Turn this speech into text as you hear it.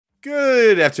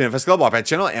Good afternoon, FSClub, welcome back to the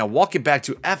channel, and welcome back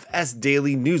to FS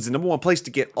Daily News, the #1 place to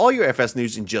get all your FS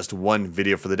news in just one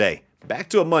video for the day. Back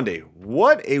to a Monday.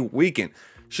 What a weekend.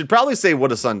 Should probably say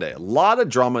what a Sunday. A lot of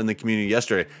drama in the community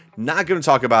yesterday. Not going to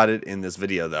talk about it in this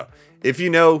video though. If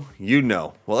you know, you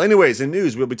know. Well, anyways, in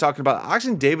news, we'll be talking about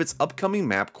Oxygendavids' upcoming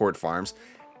map, Court Farms,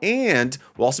 and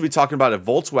we'll also be talking about a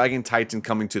Volkswagen Titan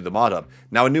coming to the mod hub.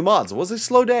 Now, in new mods, it was a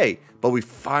slow day, but we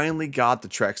finally got the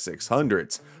Trex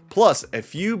 600s. Plus, a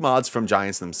few mods from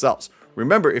Giants themselves.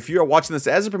 Remember, if you are watching this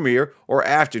as a premiere or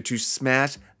after, to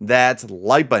smash that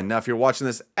like button. Now, if you're watching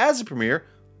this as a premiere,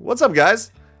 what's up,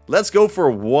 guys? Let's go for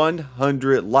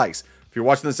 100 likes. If you're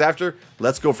watching this after,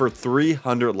 let's go for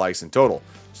 300 likes in total.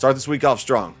 Start this week off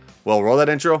strong. Well, roll that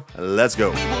intro. Let's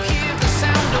go.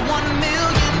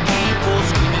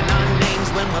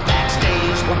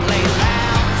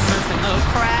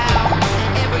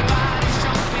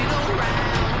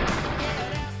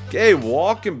 Okay,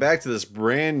 welcome back to this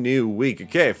brand new week.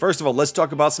 Okay, first of all, let's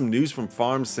talk about some news from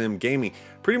Farm Sim Gaming.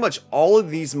 Pretty much all of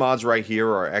these mods right here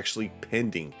are actually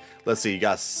pending. Let's see, you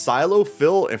got silo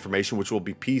fill information, which will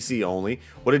be PC only.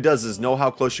 What it does is know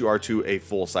how close you are to a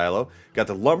full silo. Got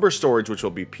the lumber storage, which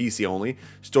will be PC only.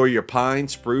 Store your pine,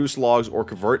 spruce logs, or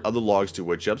convert other logs to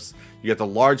wood chips. You got the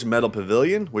large metal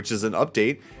pavilion, which is an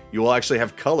update. You will actually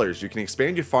have colors. You can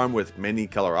expand your farm with many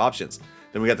color options.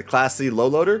 Then we got the Class C low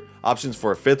loader, options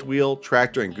for a fifth wheel,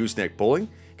 tractor, and gooseneck pulling.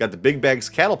 Got the Big Bags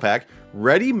cattle pack,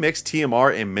 ready mixed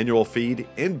TMR and mineral feed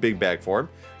in big bag form.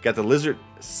 Got the Lizard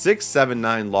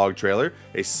 679 log trailer,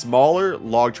 a smaller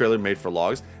log trailer made for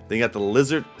logs. Then you got the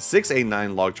Lizard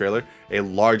 689 log trailer, a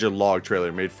larger log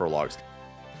trailer made for logs.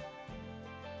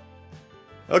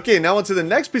 Okay, now on to the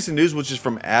next piece of news, which is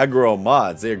from Agro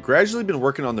Mods. They have gradually been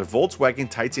working on their Volkswagen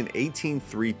Titan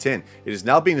 18310. It is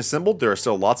now being assembled. There are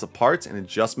still lots of parts and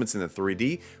adjustments in the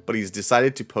 3D, but he's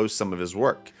decided to post some of his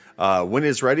work. When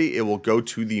it's ready, it will go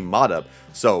to the mod hub.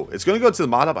 So it's going to go to the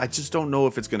mod hub. I just don't know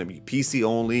if it's going to be PC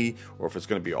only or if it's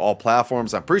going to be all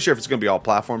platforms. I'm pretty sure if it's going to be all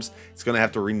platforms, it's going to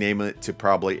have to rename it to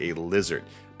probably a Lizard.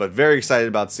 But very excited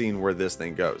about seeing where this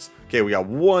thing goes. Okay, we got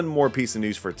one more piece of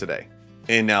news for today.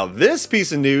 And now this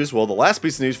piece of news, well, the last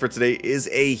piece of news for today is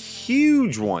a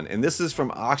huge one. And this is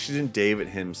from Oxygendavid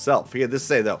himself. He had this to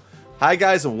say though: "Hi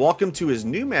guys, and welcome to his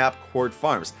new map, Court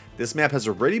Farms. This map has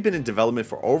already been in development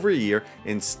for over a year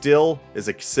and still is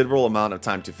a considerable amount of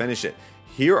time to finish it.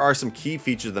 Here are some key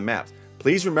features of the map.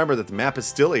 Please remember that the map is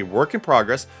still a work in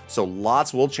progress, so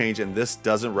lots will change and this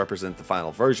doesn't represent the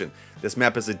final version. This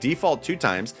map is a default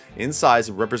 2x in size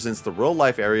and represents the real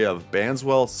life area of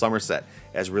Banswell, Somerset,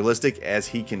 as realistic as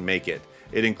he can make it.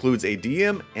 It includes a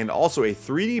DM and also a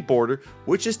 3D border,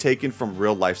 which is taken from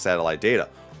real life satellite data.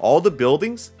 All the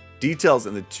buildings, details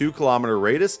in the 2-kilometer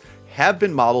radius have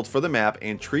been modeled for the map,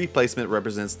 and tree placement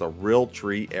represents the real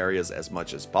tree areas as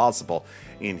much as possible."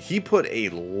 And he put a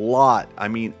lot, I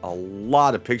mean a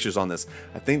lot of pictures on this.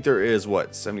 I think there is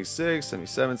what, 76,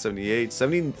 77, 78,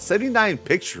 70, 79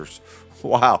 pictures.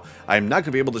 Wow, I'm not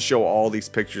gonna be able to show all these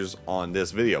pictures on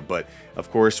this video, but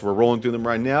of course we're rolling through them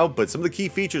right now. But some of the key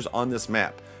features on this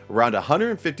map: around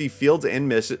 150 fields and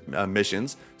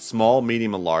missions, small,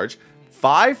 medium, and large.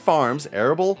 5 farms,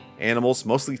 arable animals,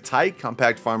 mostly tight,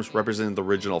 compact farms representing the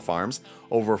original farms.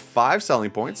 Over 5 selling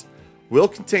points. Will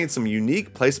contain some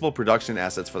unique placeable production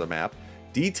assets for the map.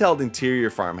 Detailed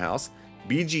interior farmhouse.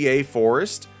 BGA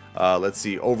forest. Let's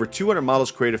see, over 200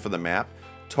 models created for the map.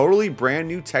 Totally brand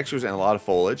new textures and a lot of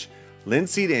foliage.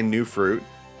 Linseed and new fruit.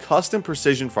 Custom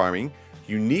precision farming.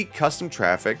 Unique custom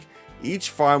traffic. Each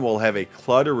farm will have a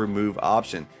clutter remove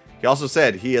option. He also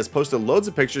said he has posted loads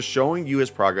of pictures showing you his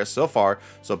progress so far,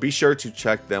 so be sure to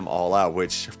check them all out,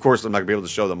 which of course I'm not going to be able to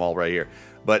show them all right here.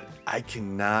 But I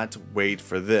cannot wait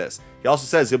for this. He also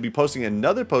says he'll be posting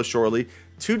another post shortly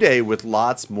today with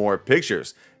lots more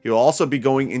pictures. He will also be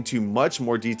going into much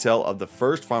more detail of the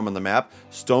first farm on the map,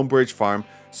 Stonebridge Farm,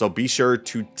 so be sure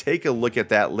to take a look at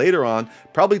that later on.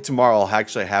 Probably tomorrow. I'll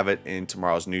actually have it in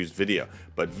tomorrow's news video,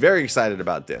 but very excited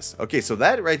about this. Okay, so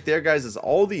that right there, guys, is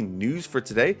all the news for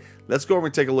today. Let's go over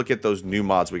and take a look at those new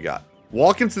mods we got.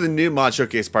 Welcome to the new mod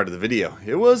showcase part of the video.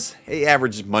 It was an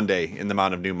average Monday in the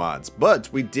amount of new mods, but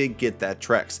we did get that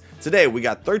Trex. Today we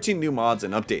got 13 new mods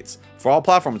and updates. For all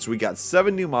platforms we got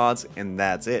 7 new mods, and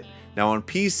that's it. Now on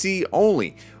PC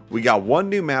only, we got 1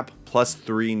 new map plus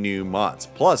 3 new mods.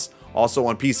 Plus, also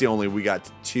on PC only, we got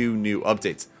 2 new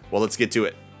updates. Well, let's get to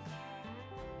it.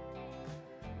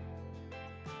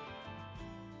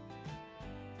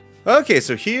 Okay,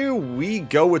 so here we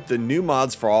go with the new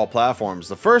mods for all platforms.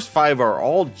 The first 5 are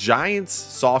all Giants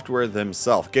software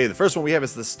themselves. Okay, the first one we have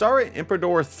is the Star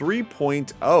Emperador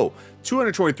 3.0.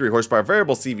 223 horsepower,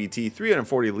 variable CVT,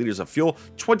 340 liters of fuel,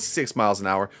 26 miles an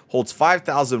hour, holds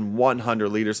 5,100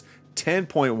 liters,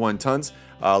 10.1 tons.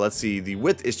 Let's see, the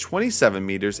width is 27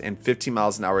 meters and 15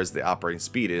 miles an hour is the operating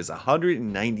speed. It is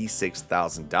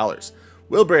 $196,000.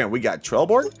 Wheel brand, we got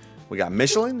Trelleborg, we got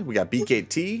Michelin, we got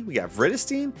BKT, we got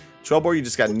Vredestein. Trelleborg, you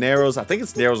just got Narrows. I think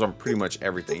it's Narrows on pretty much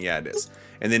everything. Yeah, it is.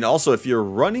 And then also, if you're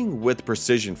running with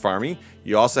precision farming,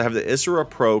 you also have the Isra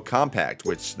Pro Compact,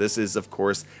 which this is, of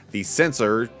course, the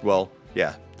sensor. Well,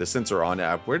 yeah, the sensor on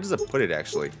it. Where does it put it,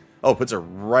 actually? Oh, it puts it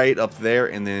right up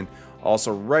there, and then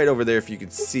also right over there, if you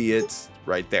can see it,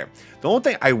 right there. The only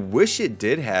thing I wish it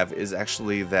did have is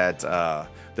actually that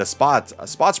the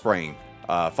spot spraying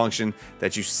function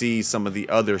that you see some of the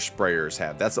other sprayers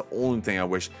have. That's the only thing I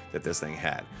wish that this thing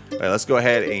had. All right, let's go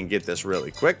ahead and get this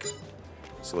really quick.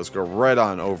 So let's go right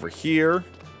on over here.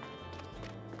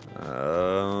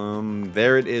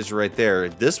 There it is right there.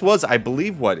 This was, I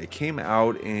believe, what? It came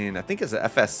out in, I think it's an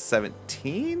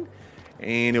FS17?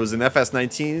 And it was in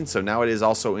FS19, so now it is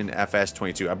also in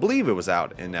FS22. I believe it was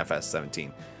out in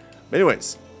FS17. But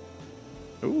anyways.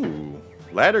 Ooh,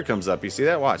 ladder comes up. You see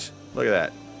that? Watch. Look at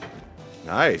that.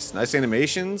 Nice. Nice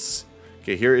animations.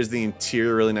 Okay, here is the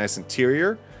interior. Really nice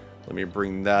interior. Let me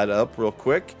bring that up real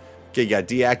quick. Okay, you got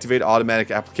deactivate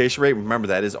automatic application rate. Remember,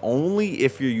 that is only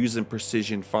if you're using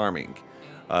precision farming.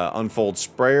 Unfold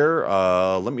sprayer.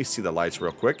 Let me see the lights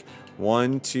real quick.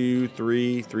 1, 2,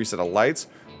 3 set of lights.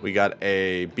 We got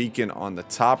a beacon on the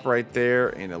top right there,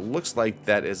 and it looks like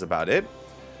that is about it.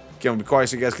 Okay, I'm gonna be quiet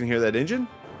so you guys can hear that engine.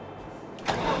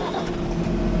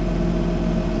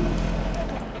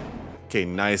 Okay,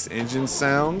 nice engine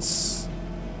sounds.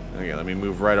 Okay, let me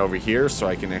move right over here so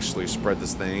I can actually spread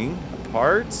this thing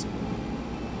apart.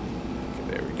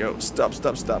 Okay, there we go. Stop.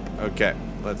 Okay,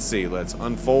 let's see. Let's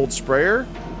unfold sprayer.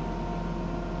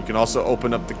 You can also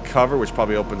open up the cover, which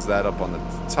probably opens that up on the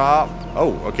top.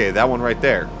 Oh, okay, that one right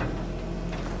there.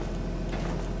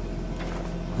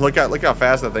 Look how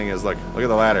fast that thing is. Look at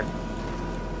the ladder.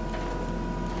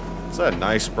 It's a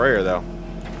nice sprayer, though.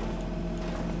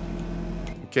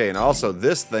 Okay, and also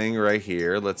this thing right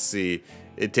here, let's see.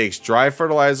 It takes dry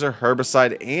fertilizer,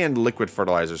 herbicide, and liquid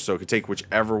fertilizer, so it can take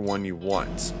whichever one you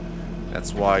want.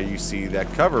 That's why you see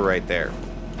that cover right there.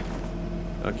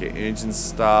 Okay, engine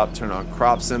stop, turn on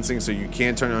crop sensing, so you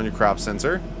can turn on your crop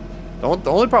sensor. The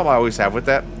only problem I always have with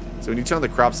that, so when you turn on the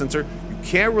crop sensor, you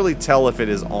can't really tell if it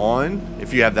is on,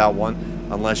 if you have that one,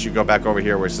 unless you go back over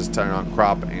here where it says turn on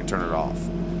crop and turn it off.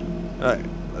 Alright,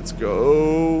 let's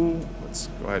go. Let's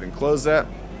go ahead and close that.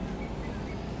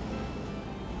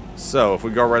 So if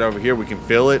we go right over here, we can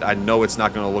fill it. I know it's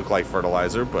not going to look like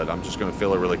fertilizer, but I'm just going to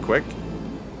fill it really quick.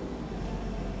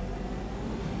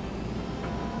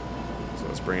 So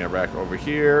let's bring it back over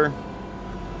here.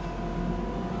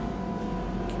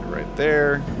 Okay, right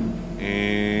there.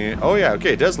 And oh yeah,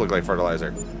 okay, it does look like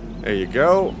fertilizer. There you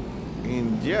go.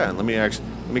 And yeah, let me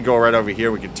go right over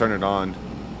here. We can turn it on.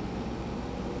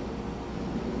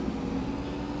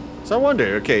 So I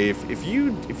wonder, okay, if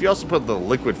you also put the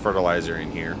liquid fertilizer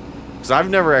in here, because I've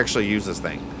never actually used this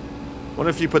thing. What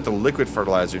if you put the liquid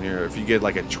fertilizer in here, if you get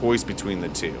like a choice between the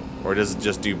two, or does it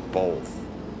just do both?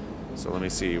 So let me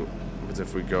see, what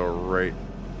if we go right,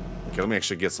 okay, let me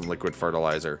actually get some liquid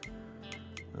fertilizer.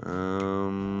 Where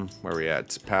are we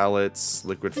at? Pallets,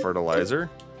 liquid fertilizer.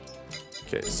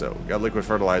 Okay, so we got liquid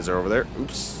fertilizer over there.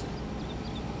 Oops.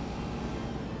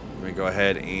 Let me go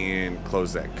ahead and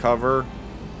close that cover.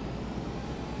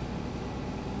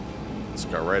 Let's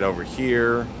go right over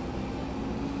here.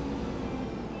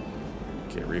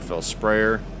 Okay, refill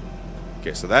sprayer.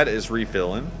 Okay, so that is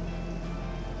refilling.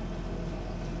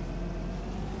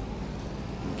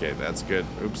 Okay, that's good.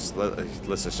 Oops,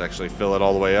 let's just actually fill it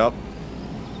all the way up.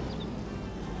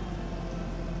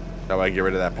 That way I get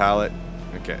rid of that pallet.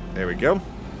 Okay, there we go.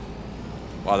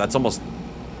 Wow, that's almost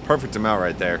perfect amount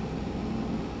right there.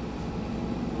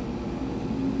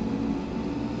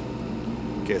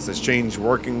 Okay, it says change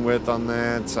working width on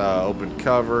that. Open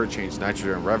cover, change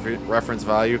nitrogen reference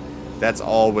value. That's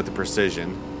all with the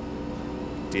precision.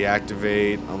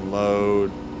 Deactivate,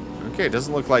 unload. Okay, it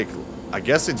doesn't look like, I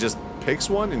guess it just picks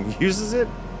one and uses it.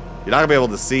 You're not gonna be able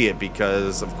to see it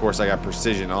because, of course, I got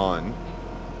precision on.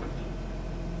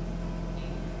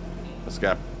 It's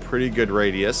got pretty good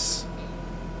radius.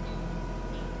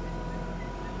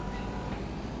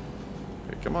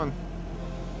 Okay, come on.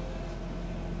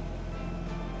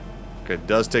 Okay, it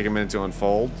does take a minute to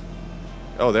unfold.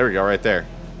 Oh, there we go, right there.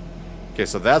 Okay,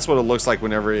 so that's what it looks like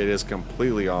whenever it is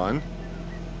completely on.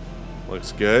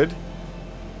 Looks good.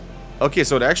 Okay,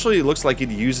 so it actually looks like it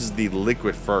uses the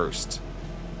liquid first,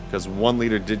 because 1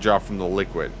 liter did drop from the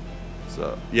liquid.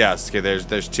 So, yes, okay,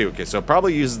 there's 2. Okay, so it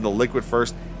probably uses the liquid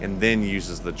first and then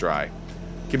uses the dry.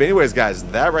 Okay, but anyways, guys,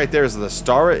 that right there is the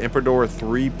Stara Emperador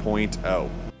 3.0.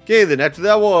 Okay, then after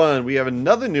that one, we have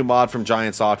another new mod from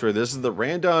Giant Software. This is the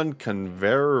Randon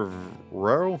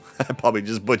Converro. I probably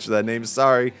just butchered that name.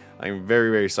 Sorry. I'm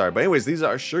very, very sorry. But anyways, these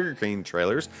are sugarcane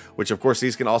trailers, which of course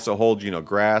these can also hold, you know,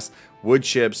 grass, wood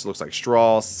chips, looks like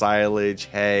straw, silage,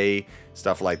 hay,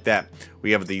 stuff like that.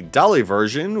 We have the dolly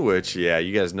version, which, yeah,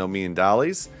 you guys know me and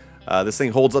dollies. This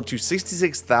thing holds up to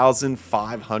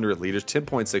 66,500 liters,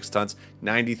 10.6 tons,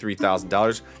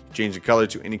 $93,000. Change the color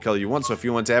to any color you want. So if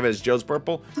you want to have it as Joe's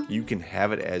purple, you can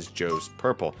have it as Joe's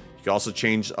purple. You can also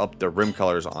change up the rim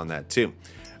colors on that too.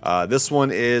 This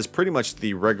one is pretty much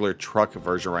the regular truck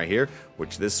version right here,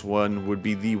 which this one would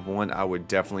be the one I would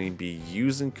definitely be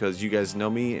using because you guys know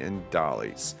me and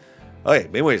dollies. Okay,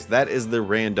 but anyways, that is the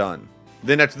Randon.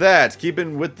 Then after that,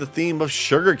 keeping with the theme of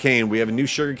sugarcane, we have a new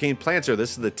sugarcane planter.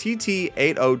 This is the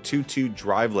TT8022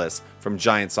 driveless from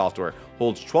Giant Software.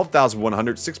 Holds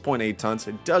 12,100, 6.8 tons.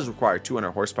 It does require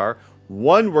 200 horsepower,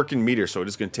 1 working meter, so it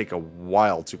is going to take a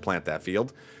while to plant that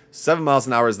field. 7 miles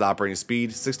an hour is the operating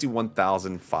speed,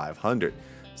 61,500.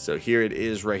 So here it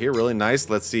is right here, really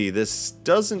nice. Let's see, this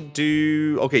doesn't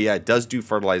do... Okay, yeah, it does do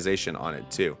fertilization on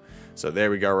it too. So there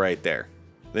we go right there.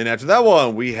 Then after that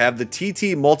one, we have the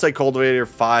TT Multi-Cultivator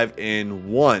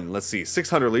 5-in-1. Let's see,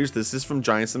 600 liters. This is from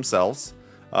Giants themselves.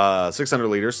 600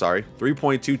 liters, sorry.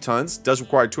 3.2 tons. Does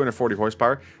require 240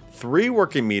 horsepower. 3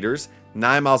 working meters.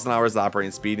 9 miles an hour is the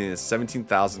operating speed, and it's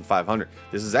 17,500.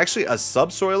 This is actually a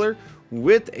subsoiler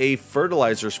with a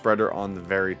fertilizer spreader on the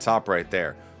very top right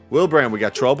there. Wheel brand, we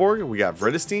got Trelleborg, we got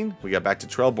Vredestein, we got back to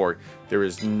Trelleborg. There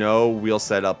is no wheel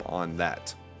setup on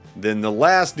that. Then the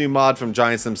last new mod from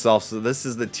Giants themselves, so this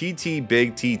is the TT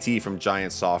Big TT from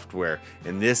Giant Software,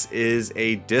 and this is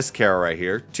a disc harrow right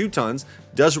here, 2 tons,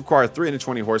 does require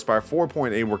 320 horsepower,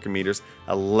 4.8 working meters,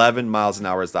 11 miles an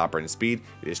hour is the operating speed.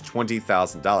 It is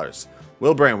 $20,000.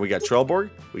 Wheel brand, we got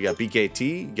Trelleborg, we got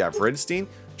BKT, you got Vredestein.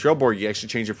 Trelleborg, you actually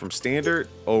change it from standard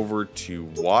over to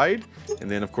wide, and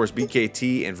then of course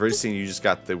BKT and Vredestein, you just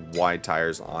got the wide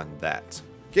tires on that.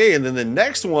 Okay, and then the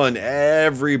next one,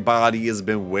 everybody has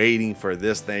been waiting for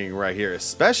this thing right here,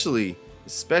 especially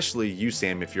you,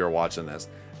 Sam, if you're watching this.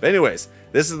 But anyways,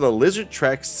 this is the Lizard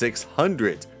Trex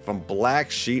 600 from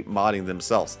Blacksheep Modding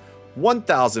themselves.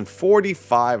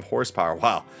 1,045 horsepower.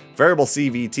 Wow. Variable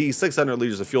CVT, 600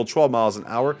 liters of fuel, 12 miles an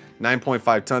hour,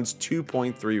 9.5 tons,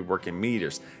 2.3 working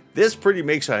meters. This pretty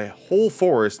makes a whole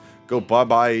forest go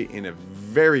bye-bye in a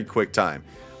very quick time.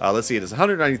 Let's see, it is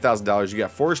 $190,000. You got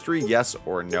forestry, yes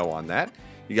or no on that.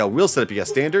 You got wheel setup, you got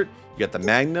standard, you got the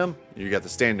Magnum, you got the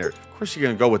standard. Of course, you're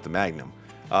going to go with the Magnum.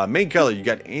 Main color, you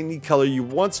got any color you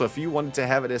want. So if you wanted to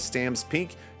have it as Sam's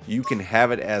pink, you can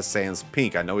have it as Sam's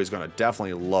pink. I know he's going to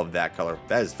definitely love that color.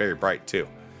 That is very bright too.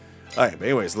 All right, but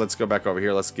anyways, let's go back over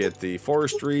here. Let's get the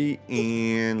forestry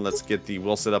and let's get the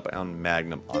wheel setup on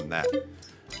Magnum on that.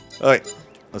 All right.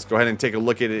 Let's go ahead and take a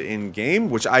look at it in game,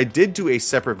 which I did do a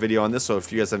separate video on this. So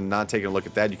if you guys have not taken a look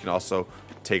at that, you can also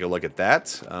take a look at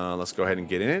that. Let's go ahead and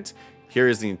get in it. Here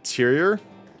is the interior.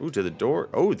 Ooh, to the door.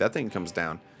 Oh, that thing comes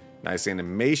down. Nice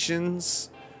animations.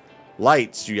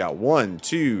 Lights. You got 1,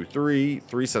 2, 3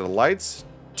 set of lights.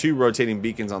 2 rotating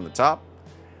beacons on the top.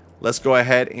 Let's go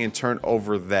ahead and turn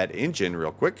over that engine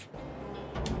real quick.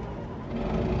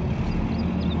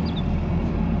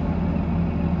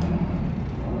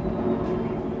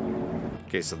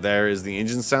 Okay, so there is the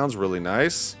engine sounds, really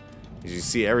nice. As you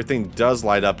see, everything does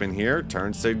light up in here.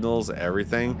 Turn signals,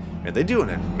 everything. And they do an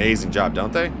amazing job,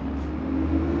 don't they?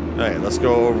 Alright, let's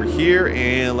go over here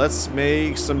and let's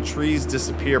make some trees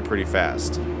disappear pretty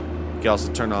fast. You can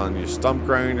also turn on your stump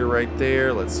grinder right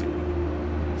there. Let's see.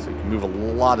 So you can move a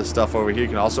lot of stuff over here. You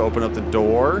can also open up the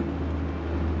door.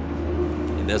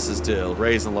 And this is to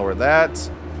raise and lower that.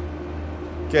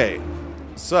 Okay,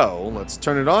 so let's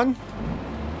turn it on.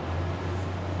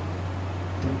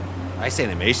 Nice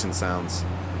animation sounds.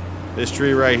 This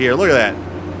tree right here, look at that.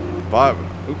 Bye.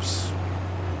 Oops.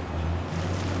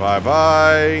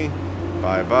 Bye-bye.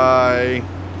 Bye-bye.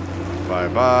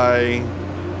 Bye-bye.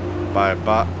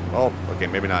 Bye-bye. Oh, okay,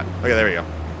 maybe not. Okay, there we go.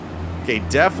 Okay,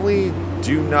 definitely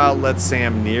do not let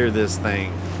Sam near this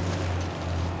thing.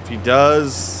 If he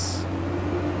does,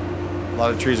 a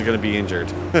lot of trees are going to be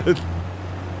injured.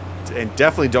 And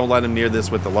definitely don't let him near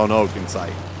this with the lone oak in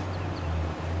sight.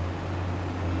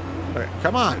 Alright,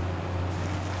 come on.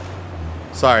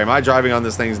 Sorry, my driving on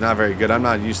this thing is not very good. I'm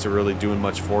not used to really doing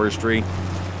much forestry.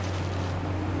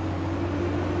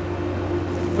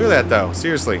 Look at that, though.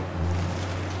 Seriously.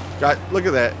 Look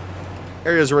at that.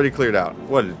 Area's already cleared out.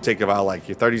 What, did it take about like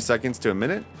 30 seconds to a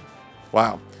minute?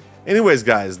 Wow. Anyways,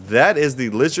 guys, that is the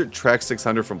Lizard Trex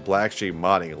 600 from Blacksheep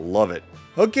Modding. Love it.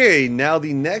 Okay, now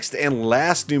the next and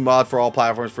last new mod for all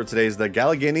platforms for today is the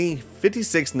Alienjim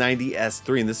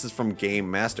 5690S3, and this is from Game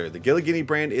Master. The Alienjim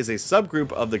brand is a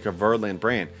subgroup of the Geforce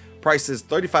brand. Price is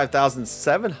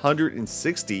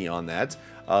 $35,760 on that.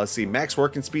 Let's see, max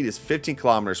working speed is 15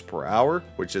 kilometers per hour,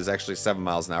 which is actually 7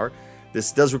 miles an hour.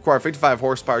 This does require 55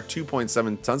 horsepower,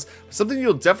 2.7 tons. Something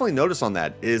you'll definitely notice on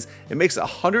that is it makes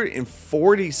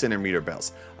 140 centimeter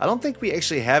bells. I don't think we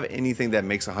actually have anything that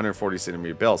makes 140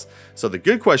 centimeter bells. So the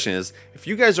good question is, if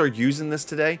you guys are using this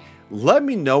today, let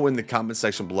me know in the comment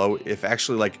section below if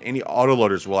actually like any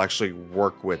autoloaders will actually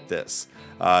work with this.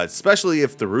 Especially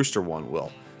if the Rooster one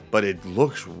will. But it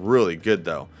looks really good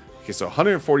though. Okay, so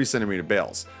 140 centimeter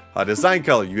bells. Design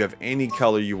color, you have any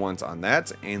color you want on that,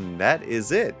 and that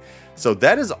is it. So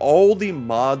that is all the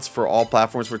mods for all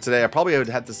platforms for today. I probably would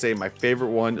have to say my favorite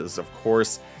one is, of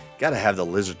course, gotta have the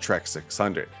Lizard Trex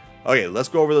 600. Okay, let's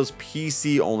go over those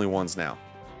PC only ones now.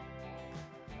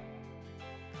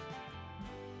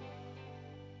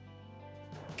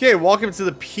 Okay, welcome to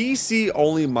the PC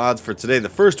only mods for today. The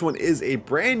first one is a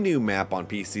brand new map on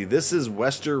PC. This is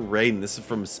Western Raid, and this is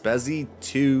from Spezi20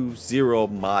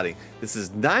 Modding. This is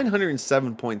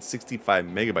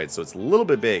 907.65 megabytes, so it's a little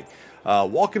bit big.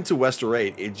 Welcome to Western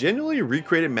Raid, a genuinely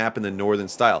recreated map in the northern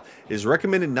style. It is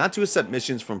recommended not to accept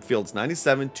missions from fields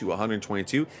 97 to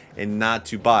 122 and not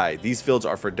to buy. These fields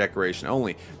are for decoration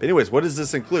only. But anyways, what does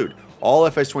this include? All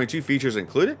FS22 features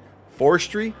included: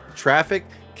 forestry, traffic,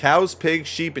 cows, pigs,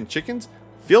 sheep, and chickens,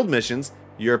 field missions,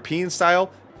 European style,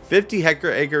 50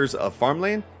 acres of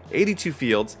farmland, 82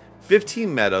 fields,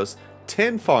 15 meadows,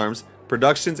 10 farms,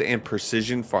 productions, and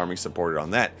precision farming supported on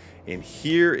that. And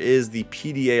here is the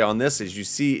PDA on this. As you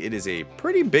see, it is a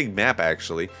pretty big map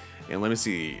actually. And let me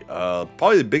see,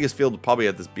 probably the biggest field would probably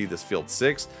have to be this field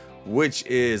 6, which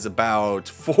is about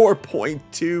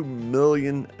 $4.2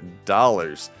 million.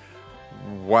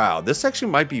 Wow, this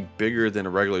actually might be bigger than a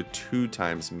regular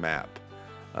 2x map.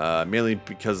 Mainly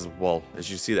because, well, as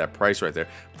you see that price right there,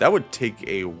 that would take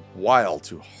a while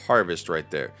to harvest right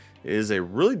there. It is a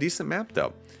really decent map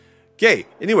though. Okay,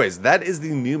 anyways, that is the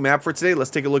new map for today.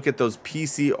 Let's take a look at those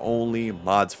PC only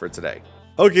mods for today.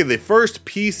 Okay, the first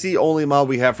PC only mod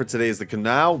we have for today is the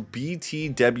Canal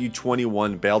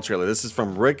BTW21 bale trailer. This is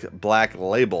from Rick Black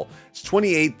Label. It's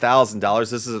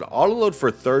 $28,000. This is an auto load for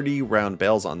 30 round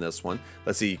bales on this one.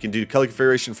 Let's see, you can do color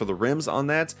configuration for the rims on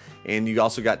that, and you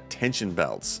also got tension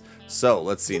belts. So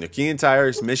let's see, Nokian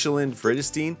tires, Michelin,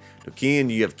 Vredestein. Nokian,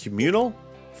 you have communal,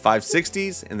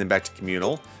 560s, and then back to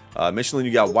communal. Michelin,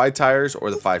 you got wide tires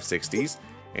or the 560s.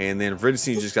 And then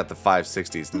Vredestein, you just got the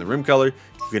 560s. And the rim color, you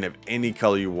can have any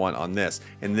color you want on this.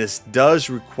 And this does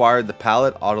require the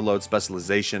palette auto load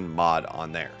specialization mod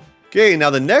on there. Okay, now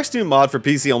the next new mod for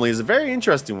PC only is a very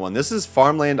interesting one. This is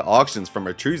Farmland Auctions from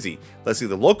Artruzi. Let's see,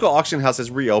 the local auction house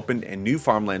has reopened and new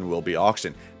farmland will be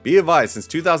auctioned. Be advised, since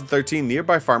 2013,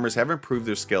 nearby farmers have improved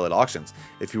their skill at auctions.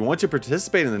 If you want to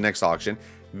participate in the next auction,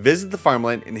 visit the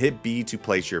farmland and hit B to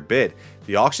place your bid.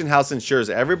 The auction house ensures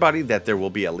everybody that there will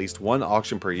be at least one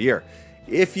auction per year.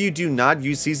 If you do not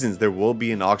use seasons, there will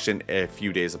be an auction a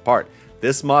few days apart.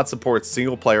 This mod supports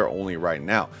single player only right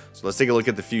now. So let's take a look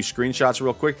at the few screenshots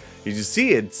real quick. As you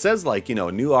see, it says like, you know,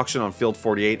 a new auction on field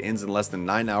 48 ends in less than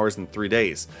 9 hours and 3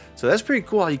 days. So that's pretty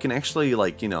cool how you can actually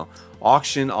like, you know,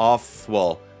 auction off,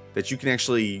 well, that you can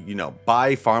actually, you know,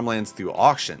 buy farmlands through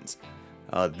auctions.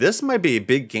 This might be a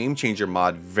big game changer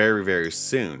mod very, very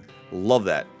soon. Love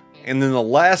that. And then the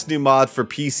last new mod for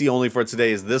PC only for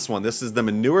today is this one. This is the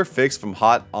manure fix from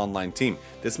Hot Online Team.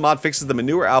 This mod fixes the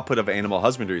manure output of animal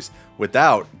husbandries.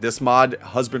 Without this mod,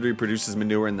 husbandry produces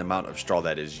manure in the amount of straw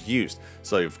that is used.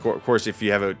 So of course, if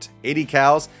you have 80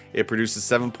 cows, it produces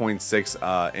 7.6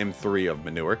 M3 of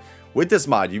manure. With this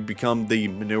mod, you become the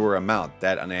manure amount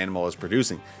that an animal is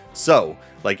producing. So,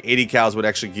 like 80 cows would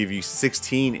actually give you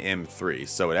 16 M3.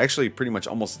 So it actually pretty much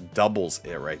almost doubles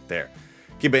it right there.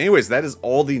 Okay, but anyways, that is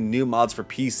all the new mods for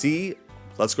PC.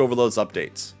 Let's go over those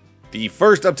updates. The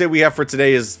first update we have for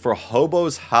today is for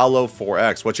Hobo's Hollow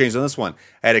 4X. What changed on this one?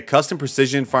 Add a custom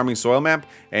precision farming soil map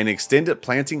and extended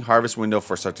planting harvest window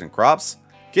for certain crops.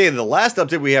 Okay, the last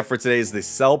update we have for today is the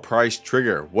sell price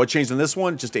trigger. What changed on this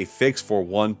one? Just a fix for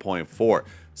 1.4.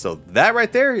 So that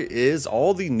right there is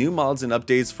all the new mods and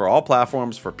updates for all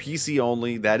platforms for PC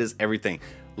only. That is everything.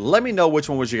 Let me know which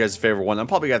one was your guys' favorite one. I'm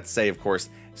probably got to say, of course,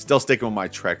 still sticking with my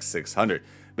Trex 600.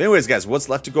 But anyways, guys, what's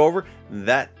left to go over?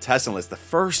 That testing list, the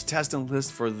first testing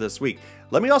list for this week.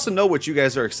 Let me also know what you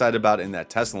guys are excited about in that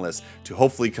testing list to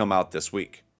hopefully come out this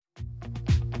week.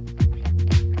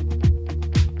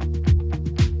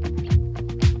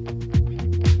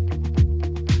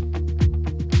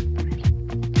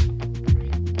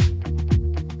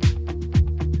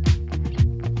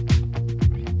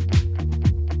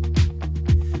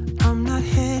 I'm not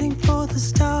heading for the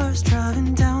stars,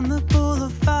 driving down the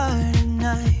boulevard at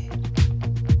night,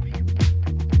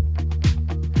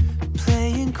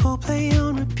 playing Coldplay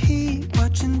on repeat,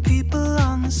 watching people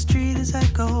on the street as I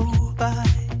go by.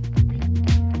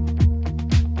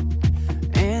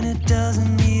 And it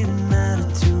doesn't even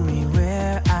matter to me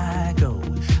where I go,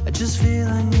 I just feel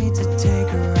I need to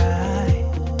take a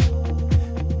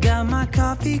ride. Got my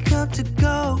coffee cup to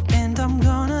go, and I'm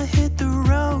gonna hit the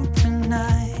road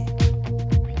tonight.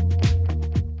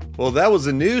 Well, that was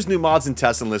the news, new mods, and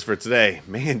testing list for today.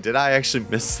 Man, did I actually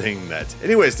miss saying that.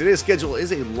 Anyways, today's schedule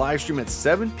is a live stream at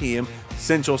 7 p.m.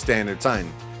 Central Standard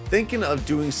Time. Thinking of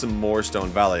doing some more Stone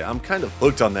Valley. I'm kind of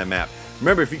hooked on that map.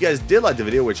 Remember, if you guys did like the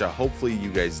video, which hopefully you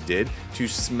guys did, to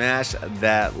smash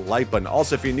that like button.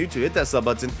 Also, if you're new to, hit that sub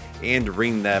button and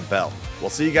ring that bell. We'll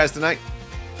see you guys tonight.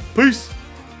 Peace!